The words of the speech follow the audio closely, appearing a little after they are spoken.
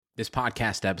This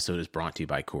podcast episode is brought to you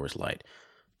by Coors Light.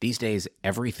 These days,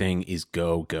 everything is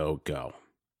go, go, go.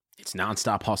 It's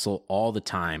nonstop hustle all the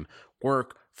time.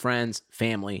 Work, friends,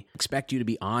 family expect you to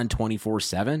be on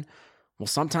 24/7. Well,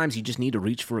 sometimes you just need to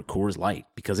reach for a Coors Light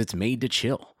because it's made to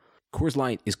chill. Coors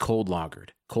Light is cold lagered,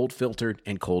 cold filtered,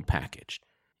 and cold packaged.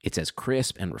 It's as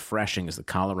crisp and refreshing as the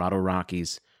Colorado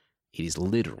Rockies. It is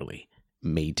literally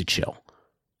made to chill.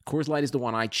 Coors Light is the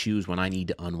one I choose when I need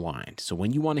to unwind. So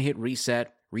when you want to hit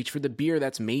reset, reach for the beer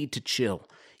that's made to chill.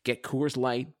 Get Coors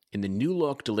Light in the new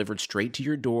look delivered straight to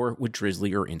your door with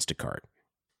Drizzly or Instacart.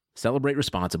 Celebrate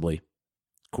responsibly.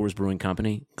 Coors Brewing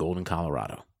Company, Golden,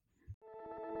 Colorado.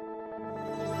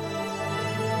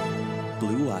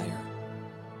 Blue Wire.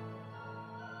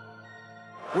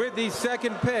 With the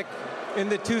second pick in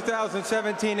the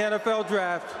 2017 NFL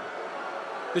Draft,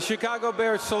 the Chicago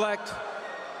Bears select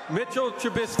Mitchell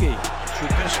Trubisky.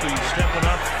 Trubisky stepping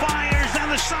up, fires down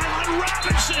the sideline.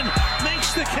 Robinson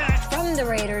makes the catch. From the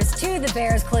Raiders to the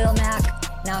Bears, Khalil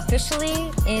Mack, now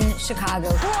officially in Chicago.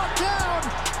 Brought down,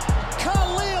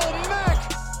 Khalil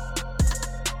Mack.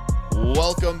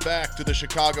 Welcome back to the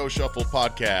Chicago Shuffle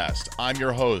podcast. I'm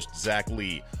your host, Zach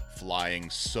Lee, flying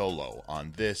solo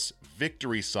on this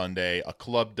Victory Sunday, a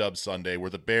club dub Sunday,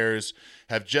 where the Bears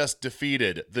have just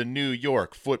defeated the New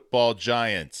York Football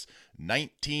Giants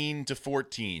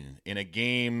 19-14 in a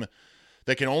game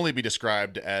that can only be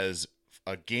described as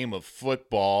a game of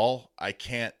football. I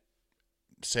can't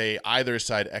say either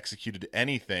side executed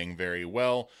anything very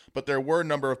well, but there were a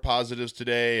number of positives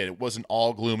today, and it wasn't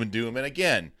all gloom and doom. And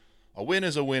again, a win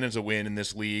is a win is a win in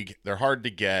this league. They're hard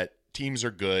to get. Teams are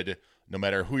good, no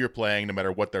matter who you're playing, no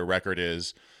matter what their record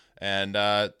is. And,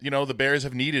 the Bears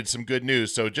have needed some good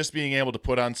news. So just being able to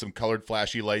put on some colored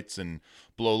flashy lights and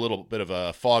blow a little bit of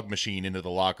a fog machine into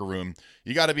the locker room,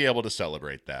 you got to be able to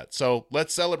celebrate that. So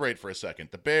let's celebrate for a second.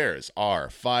 The Bears are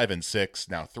 5-6,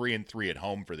 now 3-3 at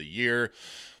home for the year.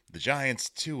 The Giants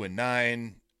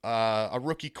 2-9, a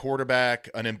rookie quarterback,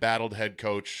 an embattled head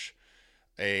coach,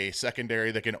 a secondary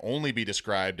that can only be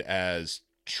described as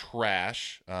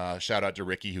trash. Shout out to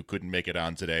Ricky, who couldn't make it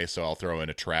on today, so I'll throw in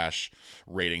a trash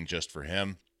rating just for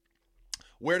him.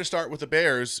 Where to start with the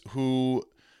Bears, who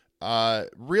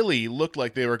really looked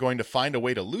like they were going to find a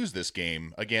way to lose this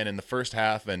game again in the first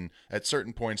half, and at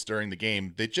certain points during the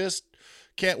game. They just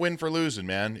can't win for losing,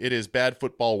 man. It is bad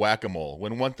football whack-a-mole.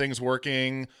 When one thing's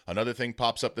working, another thing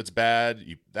pops up that's bad.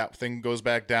 That thing goes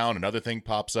back down, another thing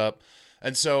pops up.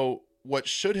 And so what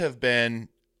should have been,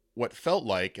 what felt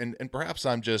like, and perhaps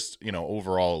I'm just,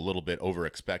 overall a little bit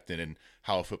over-expectant in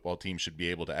how a football team should be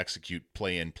able to execute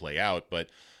play in, play out, but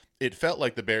it felt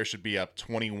like the Bears should be up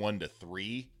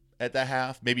 21-3 at the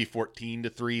half, maybe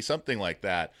 14-3, something like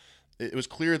that. It was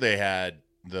clear they had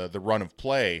the run of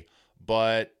play,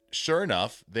 but sure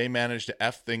enough, they managed to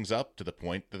F things up to the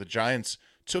point that the Giants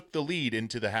took the lead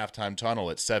into the halftime tunnel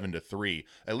at 7-3.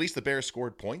 At least the Bears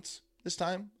scored points this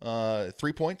time, 3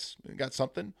 points, got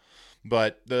something.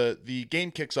 But the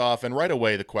game kicks off, and right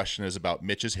away the question is about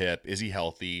Mitch's hip. Is he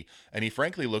healthy? And he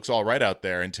frankly looks all right out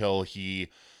there until he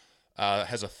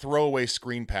has a throwaway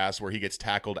screen pass where he gets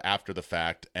tackled after the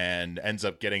fact and ends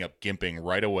up getting up gimping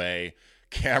right away.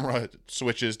 Camera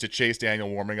switches to Chase Daniel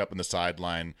warming up in the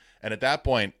sideline. And at that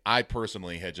point, I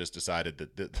personally had just decided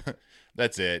that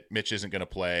that's it. Mitch isn't going to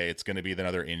play. It's going to be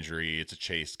another injury. It's a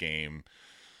Chase game.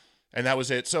 And that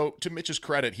was it. So to Mitch's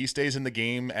credit, he stays in the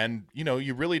game, and,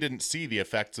 you really didn't see the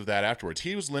effects of that afterwards.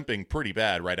 He was limping pretty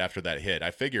bad right after that hit. I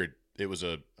figured it was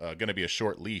going to be a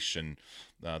short leash, and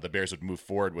the Bears would move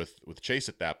forward with Chase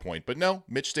at that point. But no,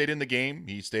 Mitch stayed in the game.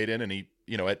 He stayed in, and he,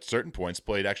 at certain points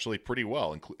played actually pretty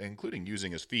well, including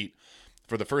using his feet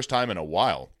for the first time in a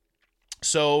while.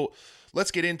 So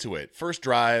let's get into it. First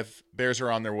drive, Bears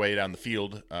are on their way down the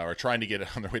field, or trying to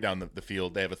get on their way down the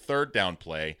field. They have a third down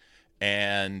play,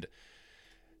 and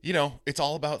it's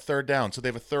all about third down. So they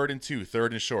have a 3rd and 2,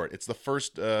 3rd and short. It's the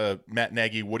first Matt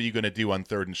Nagy, what are you going to do on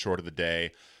 3rd and short of the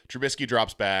day? Trubisky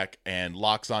drops back and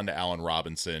locks onto Allen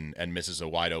Robinson and misses a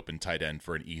wide open tight end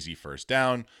for an easy first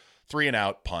down. 3 and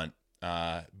out, punt.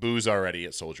 Booze already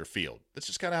at Soldier Field. That's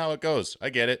just kind of how it goes. I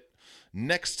get it.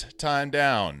 Next time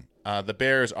down, the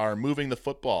Bears are moving the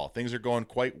football. Things are going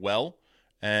quite well.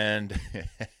 And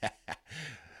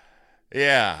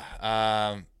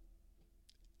yeah,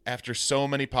 after so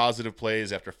many positive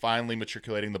plays, after finally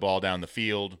matriculating the ball down the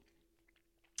field,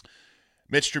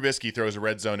 Mitch Trubisky throws a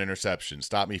red zone interception.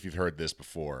 Stop me if you've heard this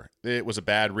before. It was a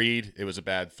bad read. It was a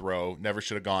bad throw. Never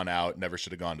should have gone out. Never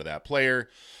should have gone to that player.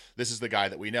 This is the guy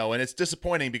that we know. And it's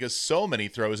disappointing because so many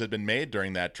throws had been made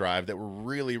during that drive that were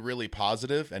really, really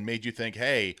positive and made you think,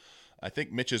 hey, I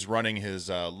think Mitch is running his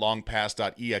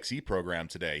longpass.exe program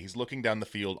today. He's looking down the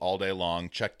field all day long.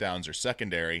 Checkdowns are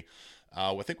secondary.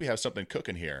 I think we have something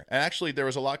cooking here. And actually, there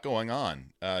was a lot going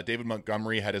on. David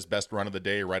Montgomery had his best run of the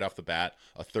day right off the bat,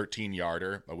 a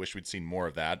 13-yarder. I wish we'd seen more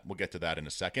of that. We'll get to that in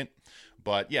a second.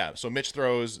 But yeah, so Mitch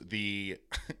throws the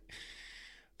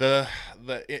the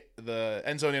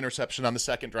end zone interception on the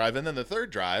second drive, and then the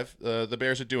third drive, the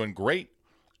Bears are doing great.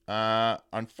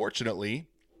 Unfortunately,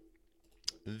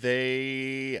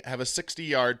 they have a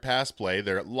 60-yard pass play,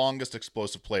 their longest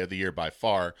explosive play of the year by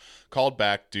far, called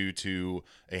back due to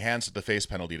a hands to the face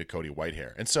penalty to Cody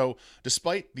Whitehair. And so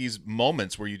despite these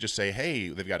moments where you just say, hey,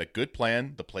 they've got a good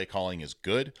plan, the play calling is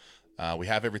good, we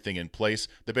have everything in place,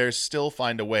 the Bears still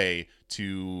find a way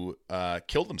to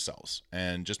kill themselves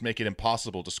and just make it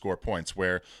impossible to score points,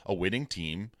 where a winning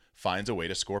team finds a way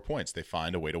to score points. They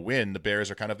find a way to win. The Bears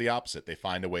are kind of the opposite. They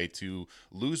find a way to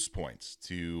lose points,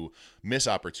 to miss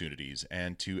opportunities,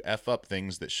 and to F up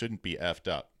things that shouldn't be F'd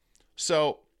up.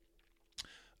 So,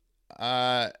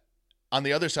 on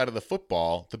the other side of the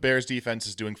football, the Bears defense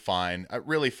is doing fine.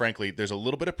 Really, frankly, there's a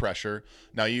little bit of pressure.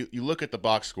 Now, you look at the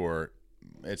box score,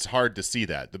 it's hard to see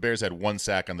that. The Bears had 1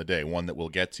 sack on the day, one that we'll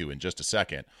get to in just a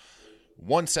second.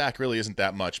 1 sack really isn't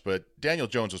that much, but Daniel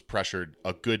Jones was pressured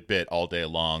a good bit all day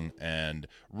long and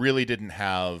really didn't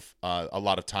have a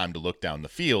lot of time to look down the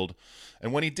field.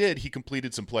 And when he did, he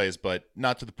completed some plays, but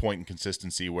not to the point in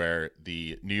consistency where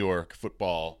the New York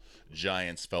Football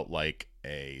Giants felt like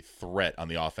a threat on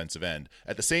the offensive end.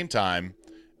 At the same time,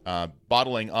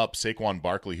 bottling up Saquon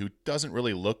Barkley, who doesn't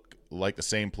really look like the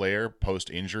same player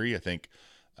post-injury. I think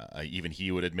even he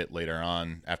would admit later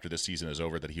on after the season is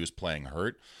over that he was playing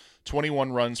hurt.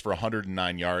 21 runs for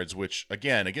 109 yards, which,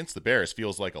 again, against the Bears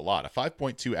feels like a lot. A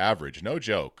 5.2 average, no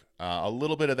joke. A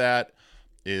little bit of that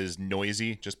is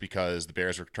noisy just because the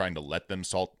Bears were trying to let them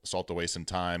salt away some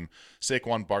time.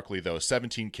 Saquon Barkley, though,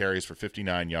 17 carries for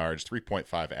 59 yards,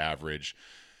 3.5 average.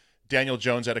 Daniel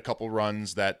Jones had a couple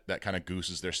runs that kind of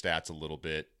gooses their stats a little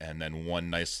bit, and then one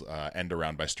nice end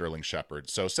around by Sterling Shepard.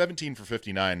 So 17 for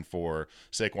 59 for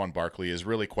Saquon Barkley is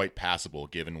really quite passable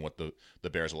given what the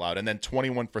Bears allowed. And then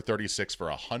 21 for 36 for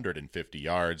 150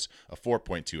 yards, a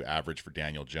 4.2 average for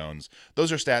Daniel Jones.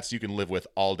 Those are stats you can live with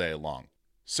all day long.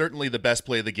 Certainly the best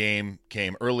play of the game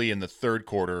came early in the third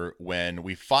quarter when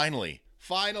we finally,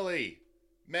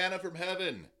 manna from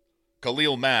heaven,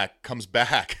 Khalil Mack comes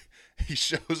back. He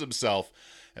shows himself,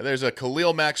 and there's a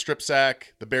Khalil Mack strip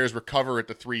sack. The Bears recover at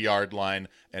the 3-yard line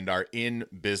and are in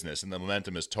business, and the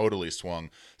momentum is totally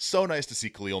swung. So nice to see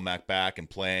Khalil Mack back and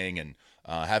playing and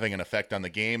having an effect on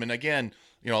the game. And again,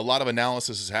 a lot of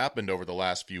analysis has happened over the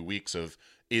last few weeks of,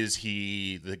 is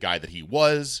he the guy that he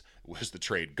was? Was the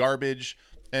trade garbage?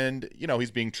 And, he's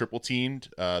being triple teamed.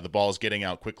 The ball's getting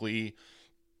out quickly.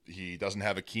 He doesn't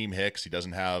have Akeem Hicks. He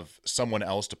doesn't have someone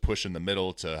else to push in the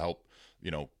middle to help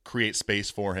create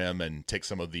space for him and take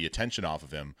some of the attention off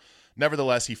of him.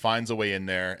 Nevertheless, he finds a way in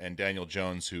there, and Daniel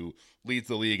Jones, who leads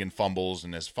the league in fumbles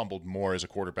and has fumbled more as a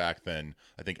quarterback than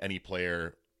I think any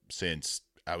player since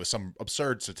was some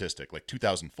absurd statistic, like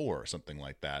 2004 or something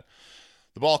like that.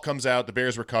 The ball comes out, the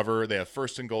Bears recover, they have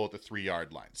 1st and goal at the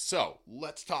 3-yard line. So,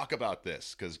 let's talk about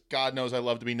this, because God knows I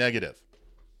love to be negative.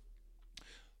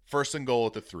 1st and goal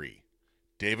at the 3.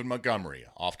 David Montgomery,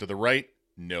 off to the right,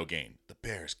 no gain. The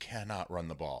Bears cannot run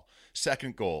the ball.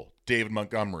 2nd goal, David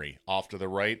Montgomery, off to the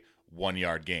right,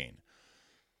 1-yard gain.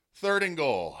 3rd and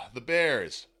goal, the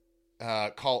Bears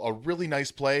call a really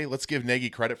nice play. Let's give Nagy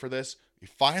credit for this. He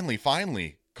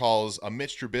finally calls a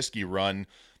Mitch Trubisky run.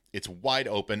 It's wide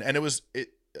open, and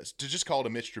to just call it a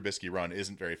Mitch Trubisky run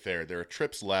isn't very fair. There are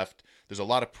trips left. There's a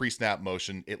lot of pre-snap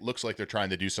motion. It looks like they're trying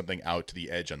to do something out to the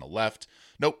edge on the left.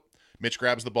 Nope. Mitch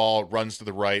grabs the ball, runs to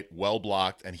the right, well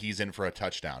blocked, and he's in for a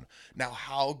touchdown. Now,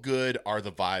 how good are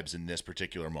the vibes in this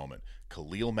particular moment?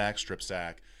 Khalil Mack strip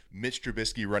sack, Mitch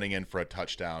Trubisky running in for a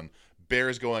touchdown,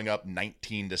 Bears going up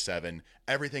 19-7.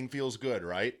 Everything feels good,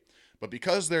 right? But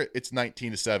because it's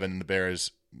 19-7 and the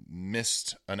Bears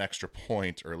missed an extra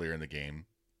point earlier in the game,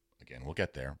 again, we'll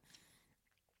get there,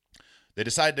 they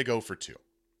decide to go for 2.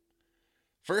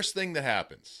 First thing that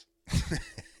happens,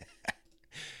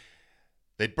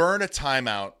 they burn a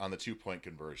timeout on the 2-point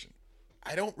conversion.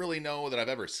 I don't really know that I've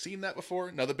ever seen that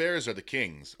before. Now, the Bears are the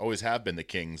kings, always have been the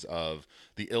kings of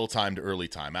the ill-timed early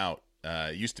timeout.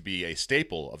 It used to be a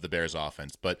staple of the Bears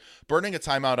offense, but burning a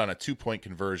timeout on a 2-point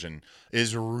conversion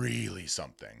is really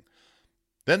something.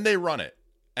 Then they run it,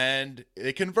 and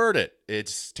they convert it.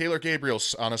 It's Taylor Gabriel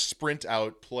on a sprint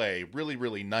out play, really,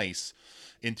 really nice,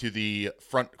 into the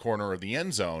front corner of the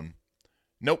end zone.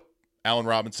 Nope. Allen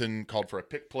Robinson called for a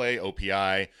pick play,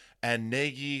 OPI, and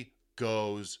Nagy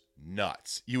goes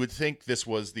nuts. You would think this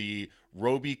was the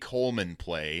Roby Coleman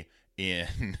play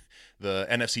in the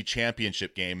NFC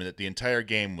Championship game and that the entire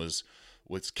game was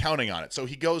counting on it. So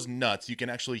he goes nuts. You can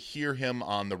actually hear him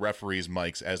on the referees'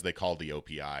 mics, as they call the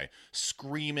OPI,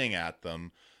 screaming at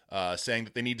them, saying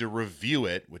that they need to review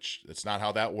it, which that's not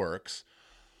how that works.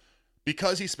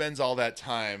 Because he spends all that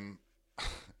time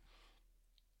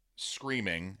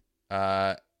screaming,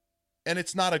 and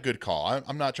it's not a good call.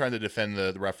 I'm not trying to defend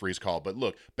the referee's call, but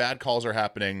look, bad calls are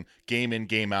happening game in,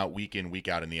 game out, week in, week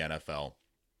out in the NFL.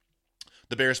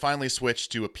 The Bears finally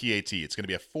switched to a PAT. It's going to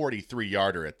be a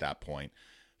 43-yarder at that point.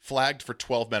 Flagged for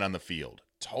 12 men on the field.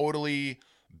 Totally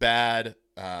bad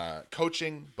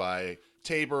coaching by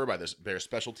Tabor, by the Bears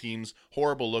special teams.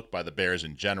 Horrible look by the Bears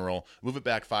in general. Move it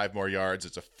back 5 more yards.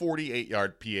 It's a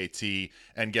 48-yard PAT.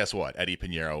 And guess what? Eddie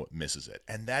Pinheiro misses it.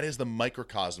 And that is the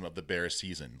microcosm of the Bears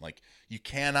season. Like, you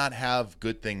cannot have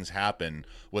good things happen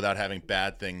without having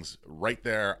bad things right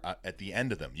there at the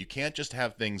end of them. You can't just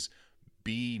have things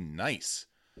be nice.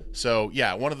 So,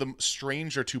 yeah, one of the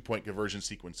stranger 2-point conversion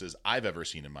sequences I've ever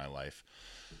seen in my life.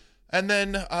 And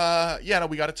then,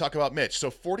 we got to talk about Mitch.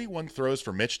 So 41 throws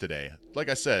for Mitch today. Like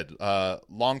I said,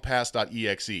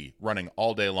 longpass.exe running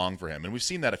all day long for him. And we've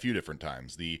seen that a few different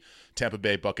times. The Tampa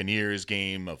Bay Buccaneers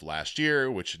game of last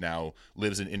year, which now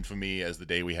lives in infamy as the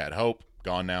day we had hope,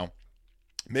 gone now.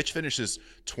 Mitch finishes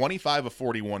 25 of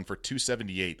 41 for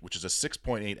 278, which is a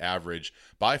 6.8 average,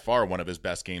 by far one of his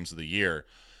best games of the year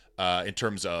in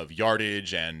terms of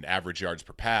yardage and average yards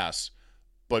per pass.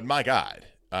 But my God,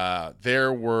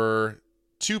 there were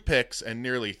 2 picks and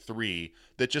nearly 3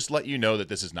 that just let you know that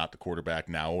this is not the quarterback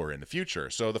now or in the future.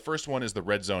 So the first one is the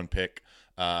red zone pick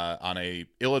on a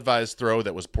ill-advised throw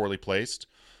that was poorly placed.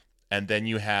 And then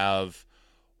you have,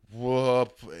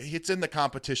 it's in the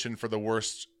competition for the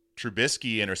worst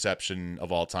Trubisky interception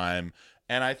of all time,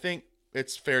 and I think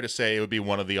it's fair to say it would be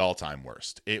one of the all-time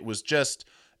worst. It was just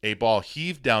a ball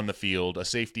heaved down the field. A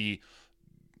safety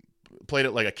played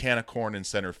it like a can of corn in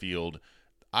center field.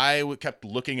 I kept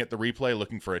looking at the replay,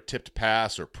 looking for a tipped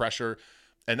pass or pressure,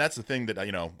 and that's the thing that,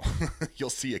 you'll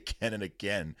see again and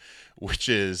again, which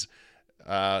is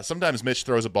sometimes Mitch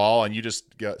throws a ball and you just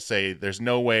say there's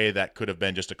no way that could have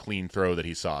been just a clean throw that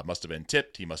he saw. It must have been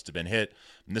tipped. He must have been hit.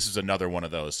 And this is another one of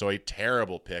those. So a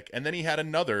terrible pick. And then he had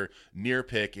another near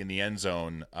pick in the end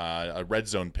zone, a red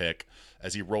zone pick,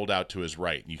 as he rolled out to his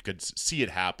right. And you could see it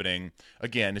happening.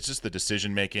 Again, it's just the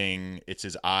decision making. It's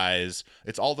his eyes.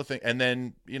 It's all the thing. And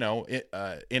then,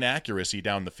 inaccuracy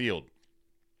down the field.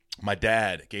 My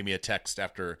dad gave me a text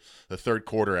after the third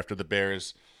quarter, after the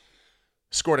Bears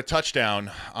scored a touchdown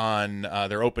on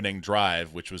their opening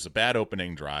drive, which was a bad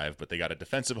opening drive, but they got a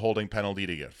defensive holding penalty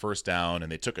to get first down, and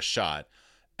they took a shot,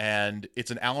 and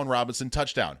it's an Allen Robinson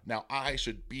touchdown. Now, I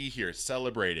should be here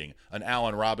celebrating an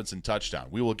Allen Robinson touchdown.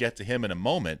 We will get to him in a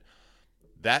moment.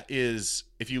 That is,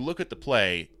 if you look at the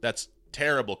play, that's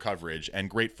terrible coverage and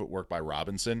great footwork by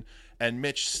Robinson, and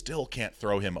Mitch still can't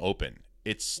throw him open.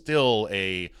 It's still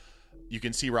you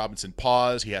can see Robinson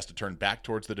pause. He has to turn back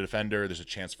towards the defender. There's a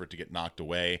chance for it to get knocked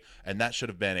away. And that should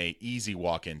have been an easy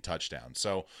walk-in touchdown.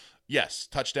 So, yes,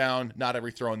 touchdown. Not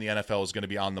every throw in the NFL is going to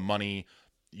be on the money.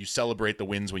 You celebrate the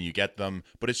wins when you get them.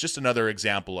 But it's just another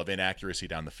example of inaccuracy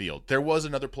down the field. There was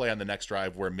another play on the next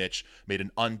drive where Mitch made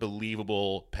an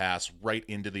unbelievable pass right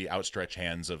into the outstretched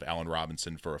hands of Allen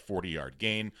Robinson for a 40-yard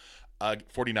gain.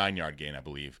 49-yard gain, I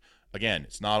believe. Again,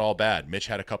 it's not all bad. Mitch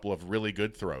had a couple of really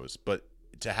good throws, but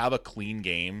to have a clean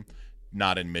game,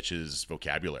 not in Mitch's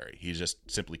vocabulary. He just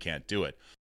simply can't do it.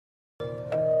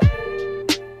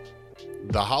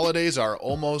 The holidays are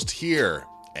almost here,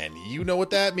 and you know what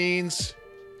that means.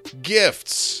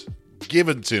 Gifts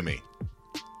given to me.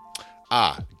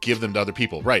 Give them to other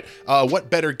people. Right.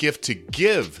 What better gift to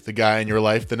give the guy in your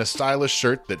life than a stylish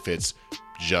shirt that fits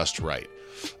just right?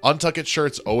 Untuckit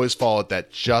shirts always fall at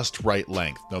that just right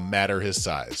length, no matter his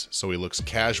size, so he looks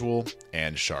casual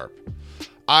and sharp.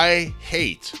 I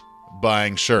hate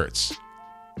buying shirts.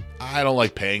 I don't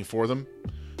like paying for them.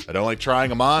 I don't like trying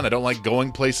them on. I don't like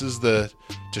going places to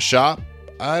shop.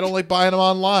 I don't like buying them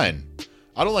online.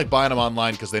 I don't like buying them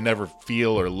online because they never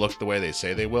feel or look the way they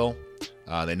say they will.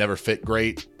 They never fit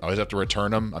great. I always have to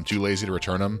return them. I'm too lazy to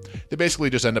return them. They basically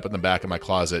just end up in the back of my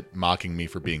closet mocking me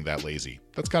for being that lazy.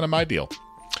 That's kind of my deal.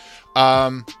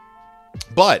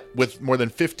 But with more than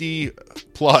 50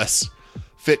 plus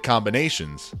fit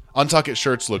combinations, Untuckit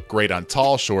shirts look great on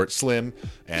tall, short, slim,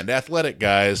 and athletic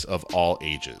guys of all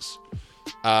ages.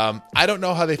 I don't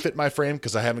know how they fit my frame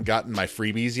because I haven't gotten my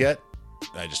freebies yet.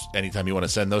 Anytime you want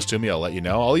to send those to me, I'll let you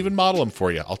know. I'll even model them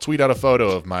for you. I'll tweet out a photo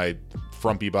of my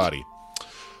frumpy body.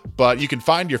 But you can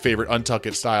find your favorite Untuck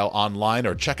It style online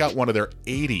or check out one of their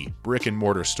 80 brick and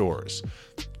mortar stores.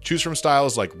 Choose from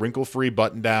styles like wrinkle-free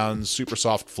button-downs, super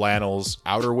soft flannels,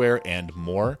 outerwear, and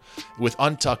more. With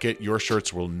Untuck It, your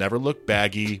shirts will never look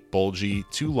baggy, bulgy,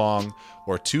 too long,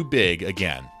 or too big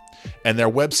again. And their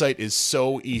website is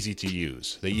so easy to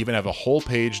use. They even have a whole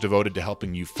page devoted to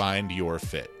helping you find your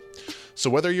fit. So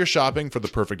whether you're shopping for the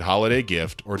perfect holiday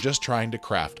gift or just trying to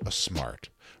craft a smart,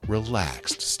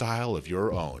 relaxed style of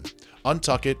your own,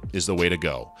 Untuck It is the way to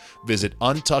go. Visit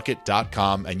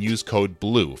untuckit.com and use code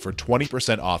BLUE for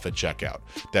 20% off at checkout.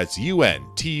 That's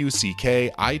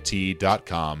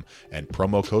untuckit.com and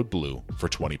promo code BLUE for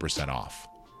 20% off.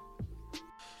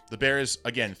 The Bears,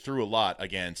 again, threw a lot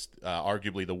against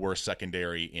arguably the worst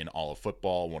secondary in all of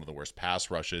football, one of the worst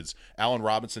pass rushes. Allen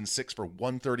Robinson, 6 for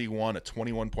 131, a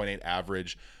 21.8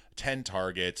 average, 10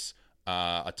 targets,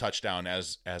 a touchdown,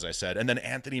 as I said. And then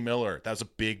Anthony Miller, that was a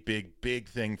big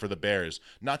thing for the Bears,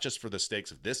 not just for the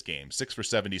stakes of this game, 6 for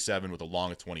 77 with a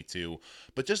long of 22,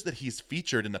 but just that he's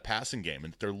featured in the passing game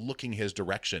and that they're looking his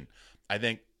direction. I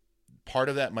think part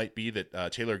of that might be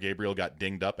that Taylor Gabriel got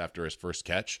dinged up after his first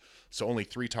catch, so only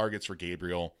 3 targets for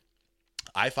Gabriel.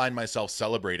 I find myself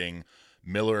celebrating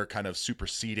Miller kind of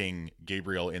superseding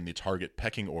Gabriel in the target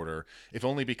pecking order, if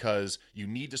only because you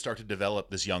need to start to develop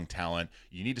this young talent.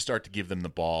 You need to start to give them the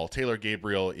ball. Taylor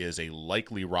Gabriel is a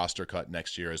likely roster cut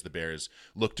next year as the Bears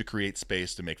look to create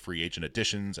space to make free agent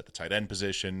additions at the tight end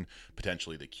position,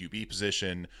 potentially the QB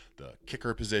position, the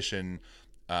kicker position.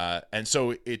 And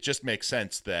so it just makes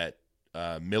sense that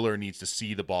Miller needs to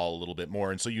see the ball a little bit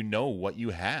more, and so you know what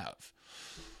you have.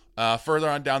 Further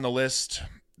on down the list,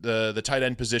 the tight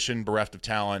end position bereft of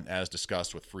talent, as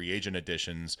discussed with free agent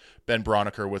additions. Ben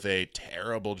Braunecker with a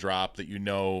terrible drop that you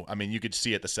could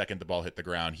see it the second the ball hit the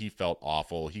ground. He felt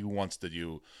awful. He wants to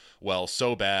do well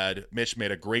so bad. Mitch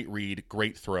made a great read,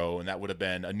 great throw, and that would have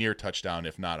been a near touchdown,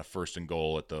 if not a 1st and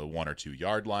goal at the 1 or 2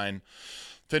 yard line.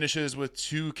 Finishes with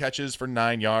 2 catches for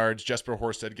 9 yards. Jesper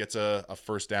Horsted gets a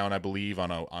first down, I believe,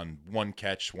 on 1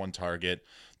 catch, 1 target.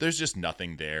 There's just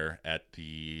nothing there at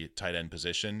the tight end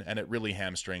position, and it really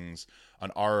hamstrings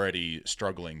an already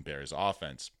struggling Bears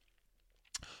offense.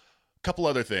 A couple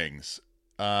other things.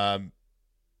 You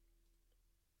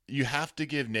have to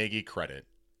give Nagy credit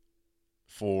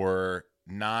for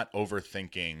not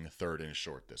overthinking 3rd and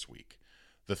short this week.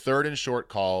 The 3rd and short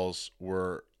calls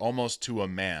were almost to a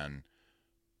man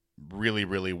really,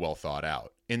 really well thought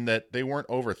out, in that they weren't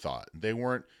overthought. They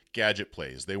weren't gadget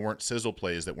plays. They weren't sizzle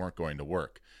plays that weren't going to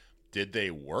work. Did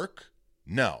they work?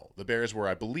 No. The Bears were,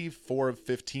 I believe, 4 of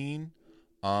 15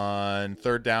 on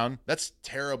 3rd down. That's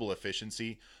terrible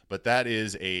efficiency, but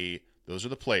those are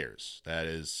the players. That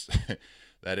is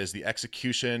the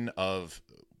execution of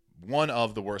one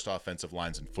of the worst offensive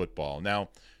lines in football. Now,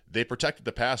 they protected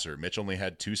the passer. Mitch only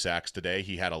had 2 sacks today.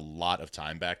 He had a lot of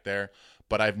time back there,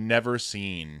 but I've never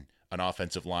seen an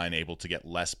offensive line able to get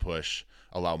less push,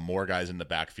 allow more guys in the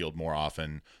backfield more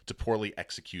often, to poorly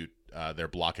execute their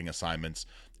blocking assignments.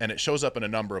 And it shows up in a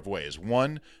number of ways.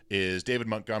 One is David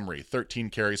Montgomery, 13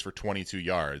 carries for 22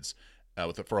 yards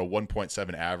for a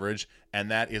 1.7 average, and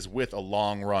that is with a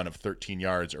long run of 13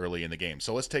 yards early in the game.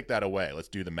 So let's take that away. Let's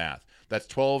do the math. That's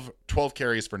 12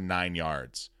 carries for 9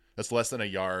 yards. That's less than a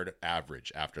yard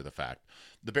average after the fact.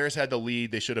 The Bears had the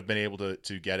lead. They should have been able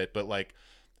to get it, but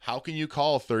how can you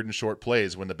call 3rd and short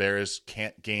plays when the Bears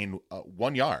can't gain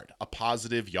 1 yard, a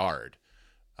positive yard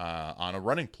on a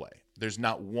running play? There's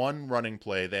not one running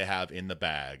play they have in the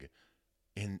bag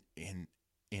in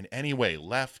any way,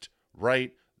 left,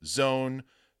 right, zone,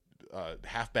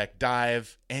 halfback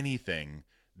dive, anything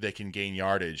that can gain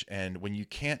yardage. And when you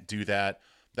can't do that,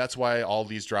 that's why all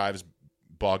these drives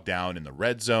bog down in the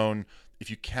red zone.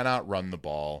 If you cannot run the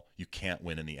ball, you can't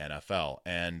win in the NFL.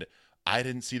 And I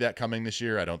didn't see that coming this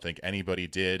year. I don't think anybody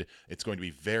did. It's going to be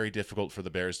very difficult for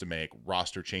the Bears to make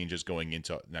roster changes going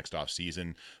into next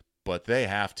offseason, but they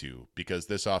have to, because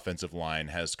this offensive line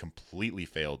has completely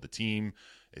failed the team.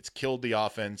 It's killed the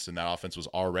offense, and that offense was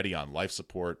already on life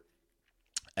support.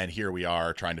 And here we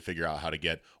are trying to figure out how to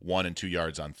get 1 and 2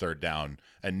 yards on 3rd down,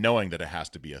 and knowing that it has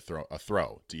to be a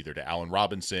throw to either to Allen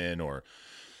Robinson or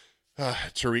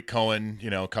Tariq Cohen,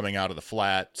 coming out of the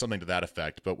flat, something to that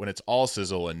effect. But when it's all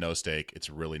sizzle and no steak, it's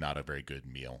really not a very good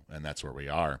meal. And that's where we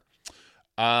are.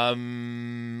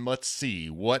 Let's see.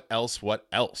 What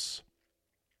else?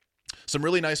 Some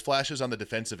really nice flashes on the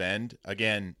defensive end.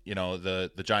 Again,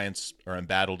 the Giants are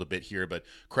embattled a bit here, but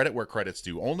credit where credit's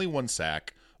due. Only 1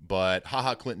 sack, but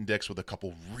Clinton Dix with a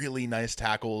couple really nice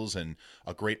tackles and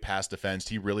a great pass defense.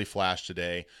 He really flashed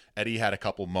today. Eddie had a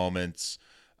couple moments.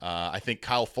 I think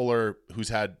Kyle Fuller, who's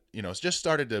had, it's just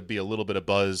started to be a little bit of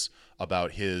buzz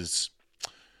about his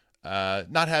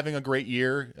not having a great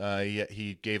year.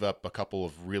 He gave up a couple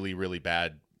of really, really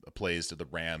bad plays to the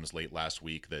Rams late last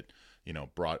week that,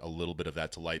 brought a little bit of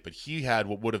that to light. But he had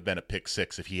what would have been a pick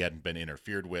six if he hadn't been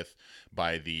interfered with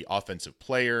by the offensive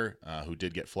player, who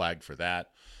did get flagged for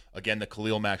that. Again, the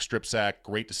Khalil Mack strip sack,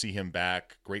 great to see him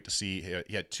back. Great to see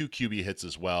he had 2 QB hits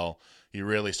as well. He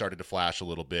really started to flash a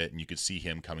little bit, and you could see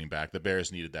him coming back. The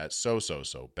Bears needed that so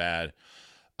bad.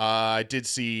 I did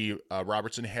see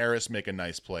Robertson Harris make a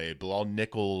nice play. Bilal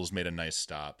Nichols made a nice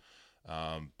stop.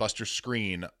 Buster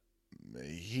Screen,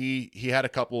 he had a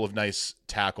couple of nice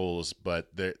tackles, but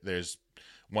there's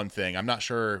one thing. I'm not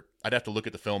sure. I'd have to look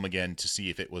at the film again to see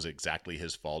if it was exactly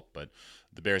his fault, but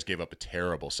the Bears gave up a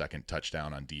terrible second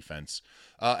touchdown on defense.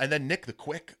 And then Nick the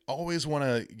Quick. Always want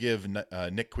to give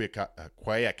Nick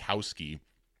Kwiatkowski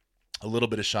a little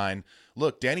bit of shine.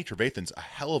 Look, Danny Trevathan's a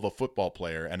hell of a football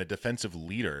player and a defensive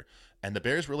leader, and the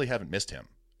Bears really haven't missed him.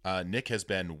 Nick has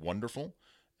been wonderful.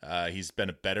 He's been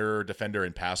a better defender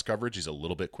in pass coverage. He's a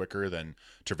little bit quicker than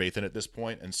Trevathan at this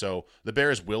point, and so the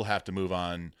Bears will have to move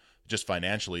on just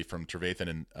financially from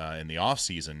Trevathan in the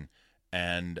offseason,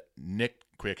 and Nick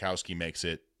Kwiatkowski makes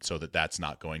it so that that's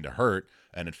not going to hurt,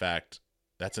 and in fact,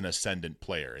 that's an ascendant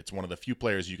player. It's one of the few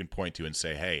players you can point to and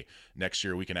say, hey, next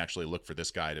year we can actually look for this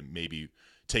guy to maybe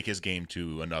take his game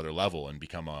to another level and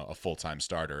become a full-time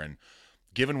starter. And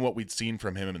given what we'd seen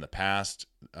from him in the past,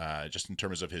 just in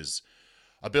terms of his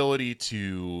ability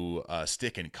to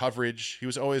stick in coverage, he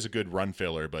was always a good run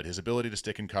filler, but his ability to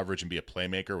stick in coverage and be a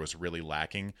playmaker was really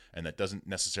lacking, and that doesn't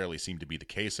necessarily seem to be the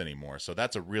case anymore. So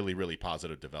that's a really, really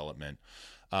positive development.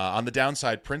 On the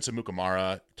downside, Prince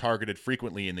Amukamara targeted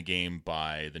frequently in the game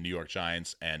by the New York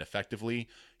Giants and effectively.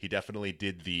 He definitely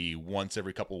did the once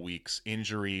every couple weeks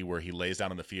injury where he lays down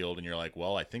on the field and you're like,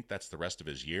 well, I think that's the rest of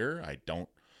his year. I don't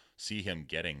see him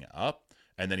getting up.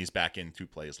 And then he's back in 2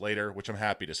 plays later, which I'm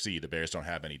happy to see. The Bears don't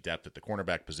have any depth at the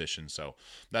cornerback position, so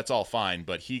that's all fine.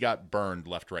 But he got burned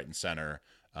left, right, and center.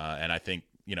 And I think,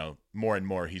 more and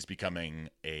more he's becoming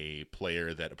a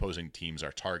player that opposing teams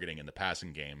are targeting in the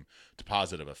passing game to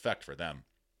positive effect for them.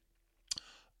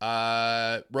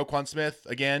 Roquan Smith,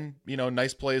 again,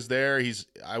 nice plays there.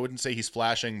 I wouldn't say he's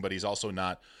flashing, but he's also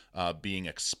not being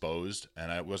exposed,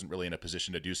 and I wasn't really in a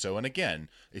position to do so. And again,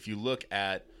 if you look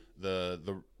at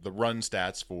the run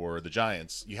stats for the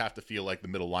Giants, you have to feel like the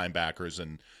middle linebackers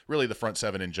and really the front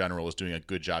seven in general is doing a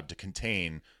good job to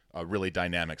contain a really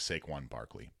dynamic Saquon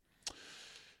Barkley.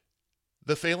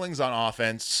 The failings on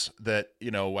offense that,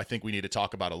 I think we need to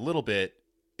talk about a little bit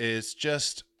is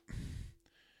just,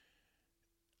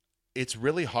 it's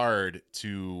really hard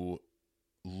to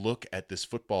look at this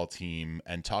football team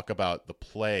and talk about the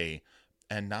play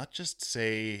and not just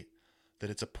say that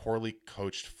it's a poorly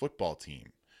coached football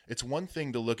team. It's one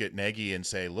thing to look at Nagy and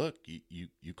say, look,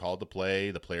 you called the play,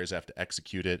 the players have to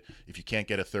execute it. If you can't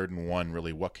get a 3rd and 1,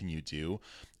 really, what can you do?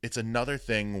 It's another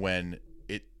thing when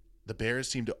the Bears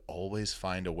seem to always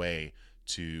find a way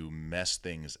to mess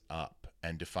things up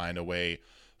and to find a way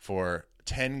for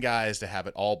 10 guys to have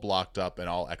it all blocked up and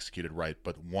all executed right,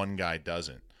 but one guy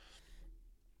doesn't.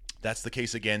 That's the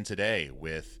case again today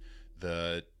with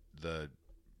the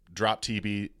drop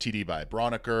TD by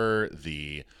Broniker,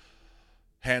 the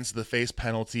hands to the face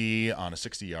penalty on a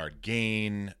 60-yard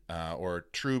gain, or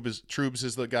Troubs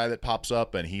is the guy that pops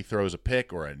up and he throws a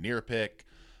pick or a near pick.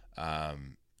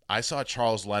 I saw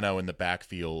Charles Leno in the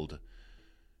backfield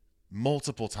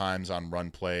multiple times on run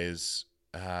plays.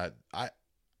 I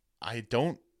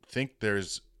don't think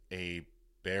there's a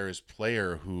Bears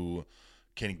player who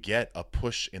can get a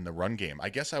push in the run game. I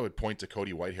guess I would point to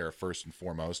Cody Whitehair first and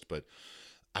foremost, but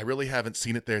I really haven't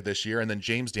seen it there this year. And then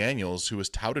James Daniels, who was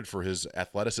touted for his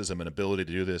athleticism and ability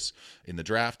to do this in the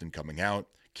draft and coming out,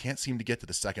 can't seem to get to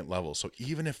the second level. So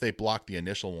even if they block the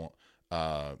initial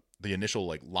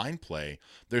line play,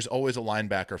 there's always a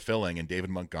linebacker filling, and David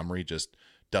Montgomery just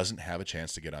doesn't have a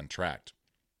chance to get untracked.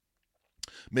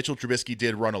 Mitchell Trubisky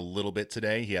did run a little bit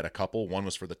today. He had a couple. One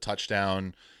was for the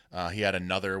touchdown. He had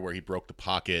another where he broke the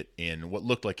pocket in what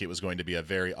looked like it was going to be a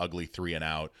very ugly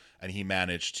 3-and-out, and he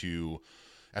managed to,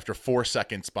 after 4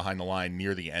 seconds behind the line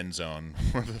near the end zone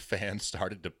where the fans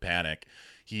started to panic,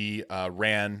 he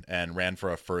ran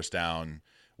for a first down,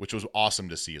 which was awesome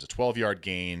to see. It's a 12-yard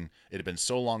gain. It had been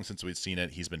so long since we'd seen it.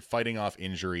 He's been fighting off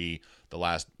injury the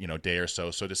last day or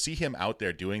so. So to see him out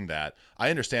there doing that,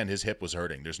 I understand his hip was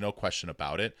hurting. There's no question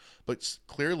about it. But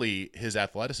clearly his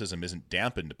athleticism isn't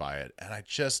dampened by it. And I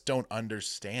just don't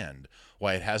understand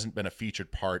why it hasn't been a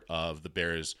featured part of the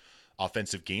Bears'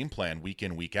 offensive game plan week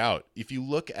in, week out. If you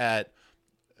look at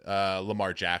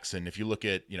Lamar Jackson, if you look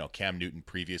at, Cam Newton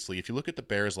previously, if you look at the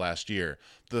Bears last year,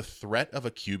 the threat of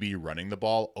a QB running the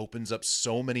ball opens up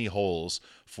so many holes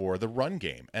for the run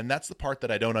game. And that's the part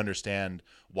that I don't understand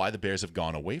why the Bears have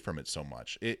gone away from it so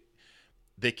much.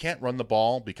 They can't run the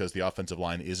ball because the offensive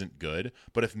line isn't good.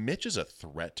 But if Mitch is a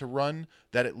threat to run,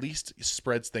 that at least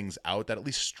spreads things out, that at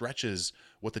least stretches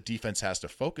what the defense has to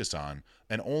focus on.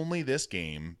 And only this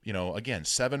game, again,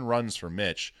 7 runs for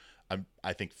Mitch.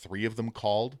 I think 3 of them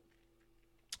called.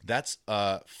 That's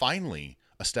finally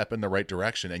a step in the right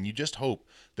direction. And you just hope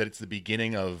that it's the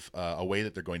beginning of a way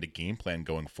that they're going to game plan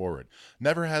going forward.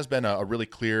 Never has been a really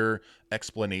clear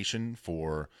explanation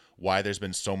for why there's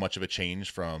been so much of a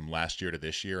change from last year to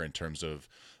this year in terms of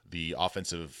the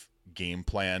offensive game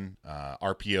plan.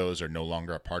 RPOs are no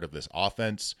longer a part of this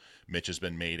offense. Mitch has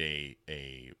been made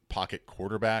a pocket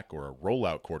quarterback or a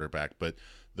rollout quarterback, but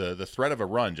the threat of a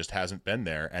run just hasn't been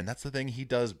there, and that's the thing he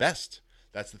does best.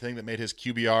 That's the thing that made his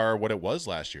QBR what it was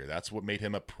last year. That's what made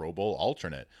him a Pro Bowl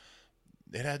alternate.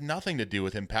 It had nothing to do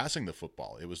with him passing the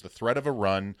football. It was the threat of a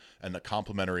run and the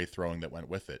complementary throwing that went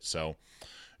with it. So,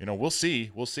 we'll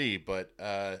see. But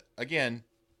again,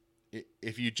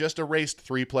 if you just erased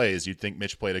 3 plays, you'd think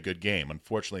Mitch played a good game.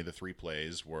 Unfortunately, the 3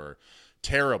 plays were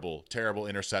terrible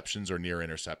interceptions or near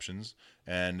interceptions.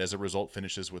 And as a result,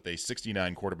 finishes with a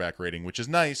 69 quarterback rating, which is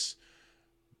nice,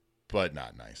 but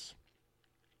not nice.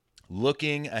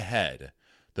 Looking ahead,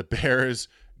 the Bears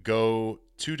go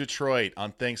to Detroit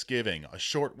on Thanksgiving, a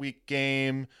short week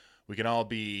game. We can all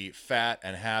be fat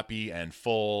and happy and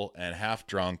full and half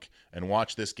drunk and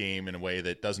watch this game in a way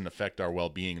that doesn't affect our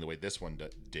well-being the way this one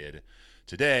did.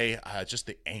 Today, just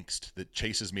the angst that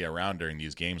chases me around during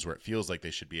these games where it feels like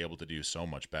they should be able to do so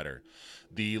much better.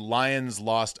 The Lions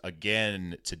lost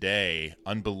again today,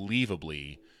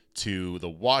 unbelievably, to the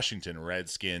Washington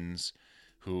Redskins,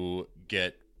 who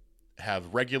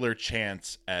have regular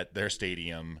chants at their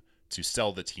stadium to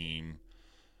sell the team.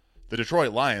 The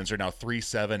Detroit Lions are now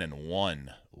 3-7-1.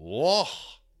 Whoa!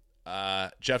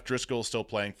 Jeff Driscoll still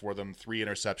playing for them. 3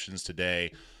 interceptions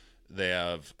today. They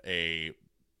have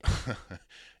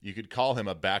you could call him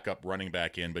a backup running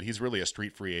back but he's really a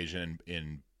street free agent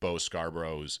in Bo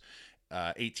Scarborough's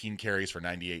 18 carries for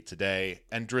 98 today,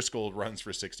 and Driscoll runs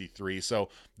for 63. So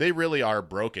they really are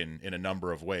broken in a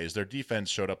number of ways. Their defense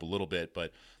showed up a little bit,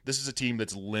 but this is a team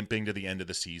that's limping to the end of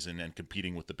the season and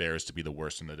competing with the Bears to be the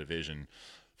worst in the division.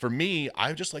 For me, I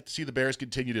would just like to see the Bears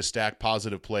continue to stack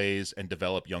positive plays and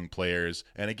develop young players.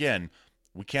 And again,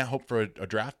 we can't hope for a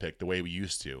draft pick the way we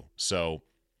used to. So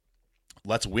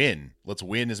let's win. Let's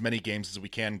win as many games as we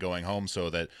can going home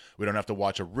so that we don't have to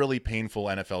watch a really painful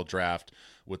NFL draft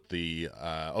with the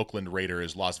Oakland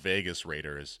Raiders, Las Vegas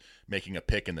Raiders making a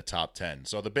pick in the top 10.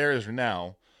 So the Bears are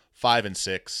now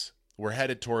 5-6. We're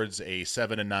headed towards a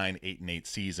 7-9, 8-8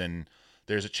 season.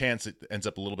 There's a chance it ends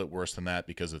up a little bit worse than that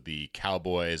because of the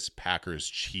Cowboys, Packers,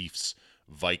 Chiefs,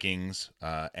 Vikings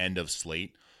end of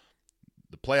slate.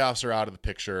 The playoffs are out of the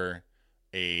picture.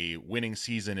 A winning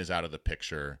season is out of the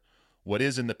picture. What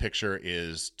is in the picture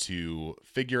is to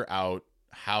figure out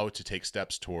how to take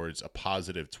steps towards a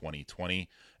positive 2020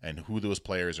 and who those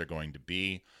players are going to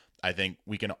be. I think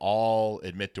we can all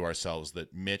admit to ourselves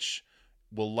that Mitch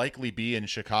will likely be in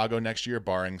Chicago next year,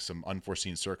 barring some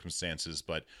unforeseen circumstances,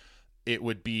 but it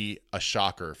would be a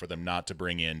shocker for them not to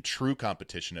bring in true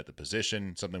competition at the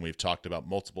position, something we've talked about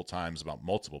multiple times about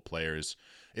multiple players.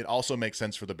 It also makes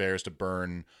sense for the Bears to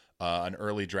burn an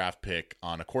early draft pick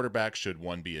on a quarterback should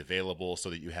one be available, so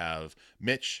that you have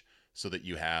Mitch, so that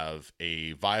you have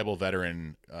a viable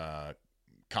veteran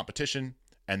competition,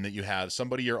 and that you have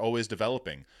somebody you're always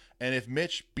developing. And if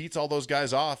Mitch beats all those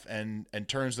guys off and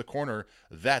turns the corner,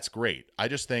 that's great. I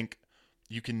just think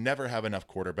you can never have enough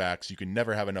quarterbacks. You can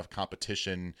never have enough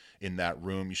competition in that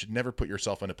room. You should never put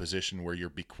yourself in a position where you're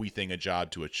bequeathing a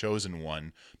job to a chosen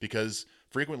one, because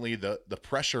frequently the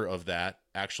pressure of that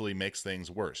actually makes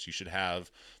things worse. You should have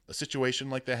a situation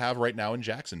like they have right now in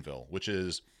Jacksonville, which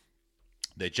is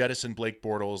they jettison Blake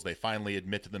Bortles. They finally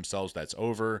admit to themselves that's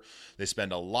over. They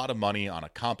spend a lot of money on a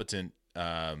competent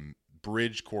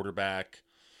bridge quarterback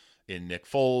in Nick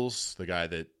Foles, the guy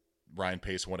that Ryan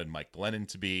Pace wanted Mike Glennon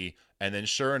to be. And then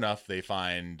sure enough, they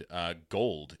find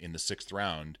gold in the 6th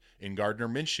round in Gardner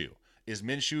Minshew. Is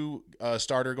Minshew a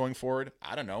starter going forward?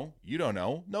 I don't know. You don't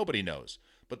know. Nobody knows.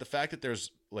 But the fact that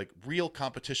there's like real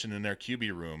competition in their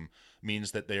QB room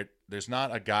means that there's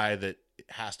not a guy that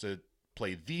has to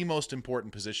play the most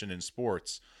important position in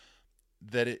sports,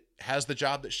 that it has the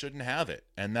job that shouldn't have it.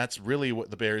 And that's really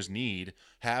what the Bears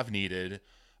have needed.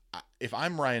 If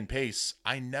I'm Ryan Pace,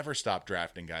 I never stop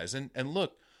drafting guys. And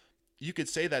look, you could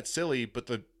say that's silly, but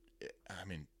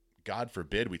God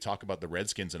forbid we talk about the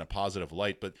Redskins in a positive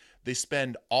light, but they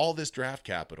spend all this draft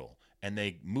capital and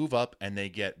they move up and they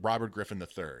get Robert Griffin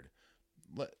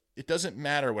III. It doesn't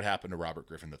matter what happened to Robert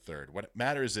Griffin III. What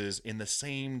matters is in the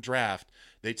same draft,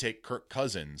 they take Kirk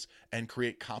Cousins and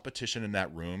create competition in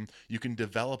that room. You can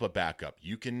develop a backup.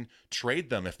 You can trade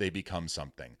them if they become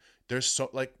something. There's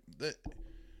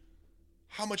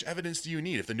how much evidence do you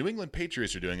need? If the New England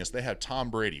Patriots are doing this, they have Tom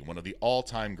Brady, one of the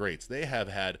all-time greats. They have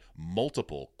had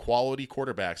multiple quality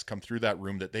quarterbacks come through that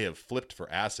room that they have flipped for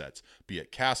assets, be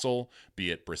it Castle,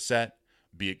 be it Brissett,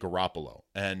 be it Garoppolo.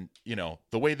 And,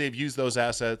 the way they've used those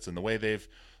assets and the way they've,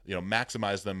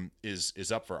 maximized them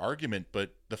is up for argument.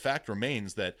 But the fact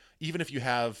remains that even if you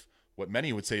have what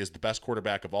many would say is the best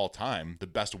quarterback of all time, the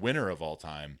best winner of all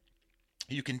time,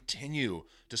 you continue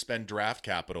to spend draft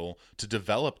capital to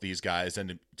develop these guys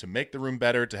and to make the room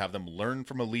better, to have them learn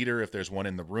from a leader if there's one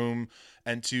in the room,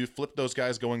 and to flip those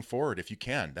guys going forward if you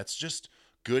can. That's just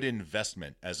good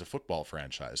investment as a football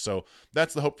franchise. So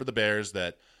that's the hope for the Bears,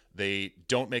 that they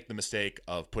don't make the mistake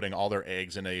of putting all their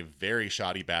eggs in a very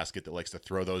shoddy basket that likes to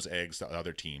throw those eggs to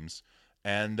other teams.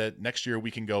 And that next year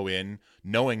we can go in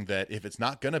knowing that if it's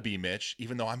not going to be Mitch,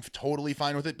 even though I'm totally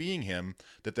fine with it being him,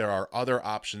 that there are other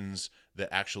options that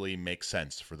actually make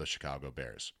sense for the Chicago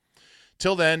Bears.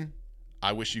 Till then,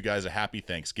 I wish you guys a happy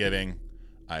Thanksgiving.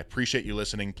 I appreciate you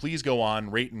listening. Please go on,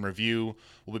 rate and review.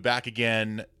 We'll be back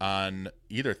again on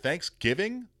either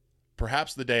Thanksgiving,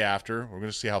 perhaps the day after. We're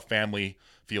going to see how family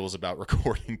feels about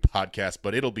recording podcasts,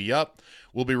 but it'll be up.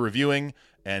 We'll be reviewing.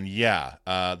 And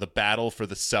the battle for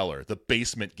the cellar, the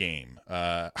basement game.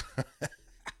 I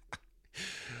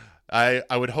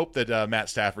would hope that Matt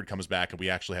Stafford comes back and we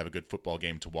actually have a good football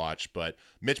game to watch. But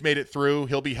Mitch made it through.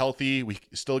 He'll be healthy. We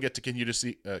still get to continue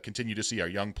to see our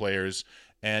young players.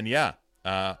 And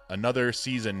another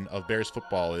season of Bears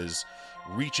football is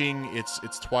reaching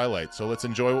its twilight. So let's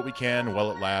enjoy what we can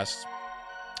while it lasts.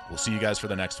 We'll see you guys for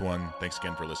the next one. Thanks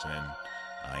again for listening.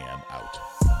 I am out.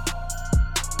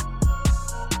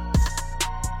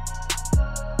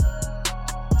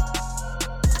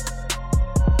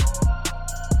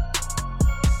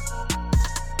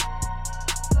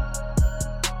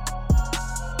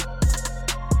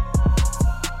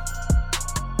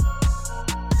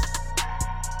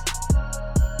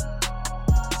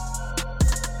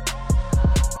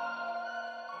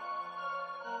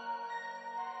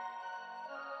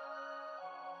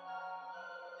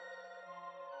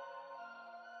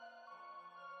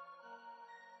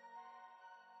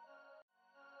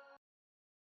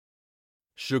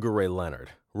 Sugar Ray Leonard,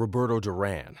 Roberto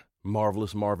Duran,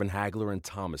 Marvelous Marvin Hagler, and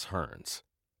Thomas Hearns.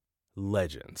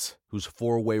 Legends, whose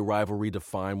four-way rivalry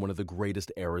defined one of the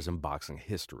greatest eras in boxing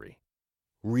history.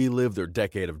 Relive their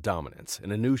decade of dominance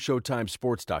in a new Showtime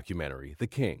sports documentary, The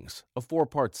Kings, a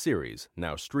 4-part series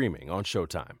now streaming on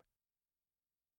Showtime.